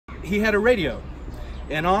he had a radio,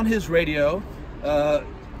 and on his radio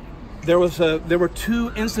there were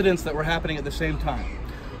two incidents that were happening at the same time.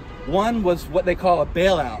 One was what they call a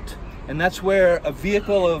bailout, and that's where a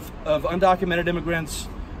vehicle of undocumented immigrants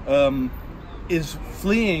is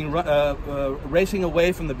fleeing, racing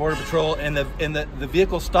away from the Border Patrol, and the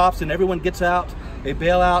vehicle stops and everyone gets out, they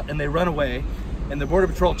bail out and they run away, and the Border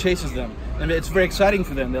Patrol chases them. And it's very exciting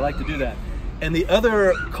for them, they like to do that. And the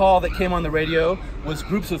other call that came on the radio was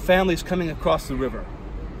groups of families coming across the river.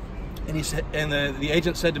 And he said, and the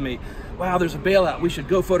agent said to me, "Wow, there's a bailout, we should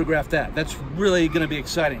go photograph that. That's really gonna be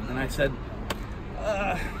exciting." And I said,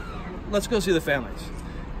 let's go see the families.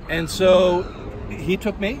 And so he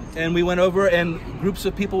took me and we went over, and groups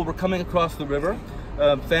of people were coming across the river,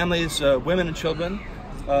 families, women and children,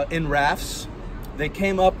 in rafts. They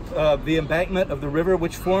came up the embankment of the river,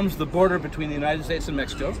 which forms the border between the United States and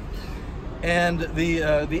Mexico. And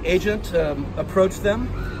the agent approached them.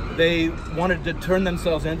 They wanted to turn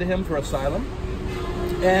themselves into him for asylum.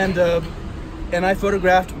 And I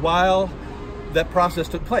photographed while that process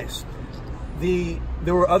took place.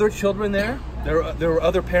 There were other children there. There were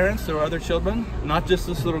other parents, there were other children, not just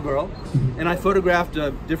this little girl. And I photographed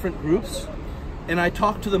different groups. And I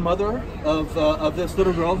talked to the mother of this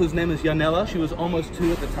little girl, whose name is Yanela. She was almost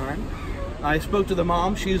 2 at the time. I spoke to the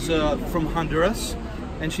mom. She's from Honduras.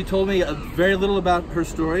 And she told me very little about her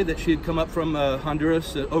story, that she had come up from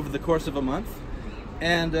Honduras over the course of a month.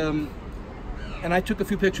 And I took a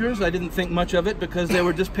few pictures. I didn't think much of it because they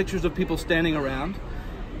were just pictures of people standing around.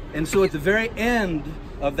 And so at the very end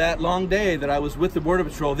of that long day that I was with the Border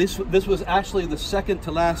Patrol, this was actually the second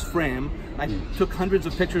to last frame. I took hundreds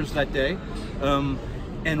of pictures that day.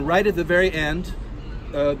 And right at the very end,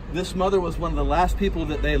 this mother was one of the last people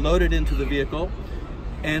that they loaded into the vehicle.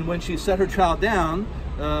 And when she set her child down,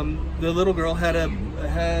 the little girl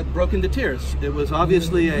had broken into tears. It was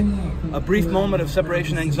obviously a brief moment of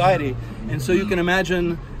separation anxiety. And so you can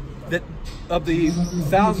imagine that of the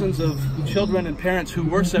thousands of children and parents who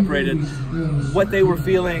were separated, what they were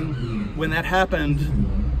feeling when that happened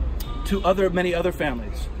to many other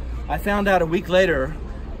families. I found out a week later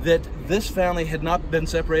that this family had not been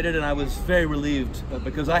separated, and I was very relieved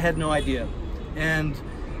because I had no idea. And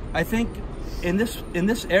I think in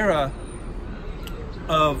this era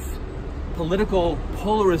of political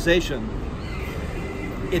polarization,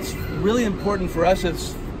 it's really important for us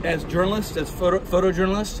as journalists, as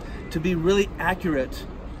photojournalists, to be really accurate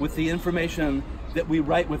with the information that we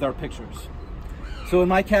write with our pictures. So in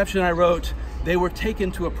my caption I wrote, "They were taken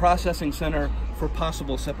to a processing center for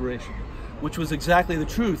possible separation," which was exactly the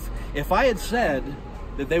truth. If I had said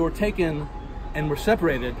that they were taken and were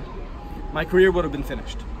separated, my career would have been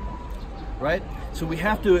finished, right? So we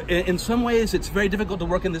have to, in some ways it's very difficult to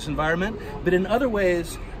work in this environment, but in other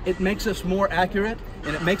ways it makes us more accurate,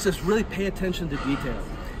 and it makes us really pay attention to detail.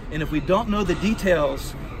 And if we don't know the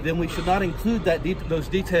details, then we should not include those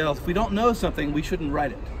details. If we don't know something, we shouldn't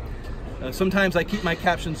write it. Sometimes I keep my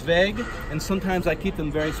captions vague, and sometimes I keep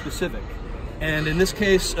them very specific. And in this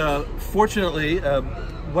case, fortunately,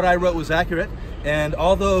 what I wrote was accurate. And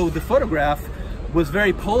although the photograph was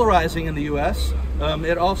very polarizing in the US,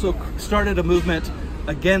 it also started a movement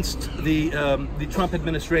against the Trump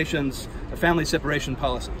administration's family separation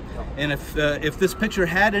policy. And if this picture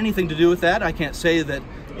had anything to do with that, I can't say that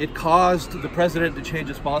it caused the president to change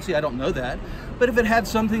his policy. I don't know that. But if it had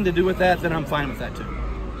something to do with that, then I'm fine with that too.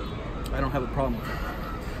 I don't have a problem with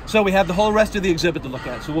that. So we have the whole rest of the exhibit to look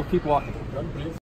at, so we'll keep walking.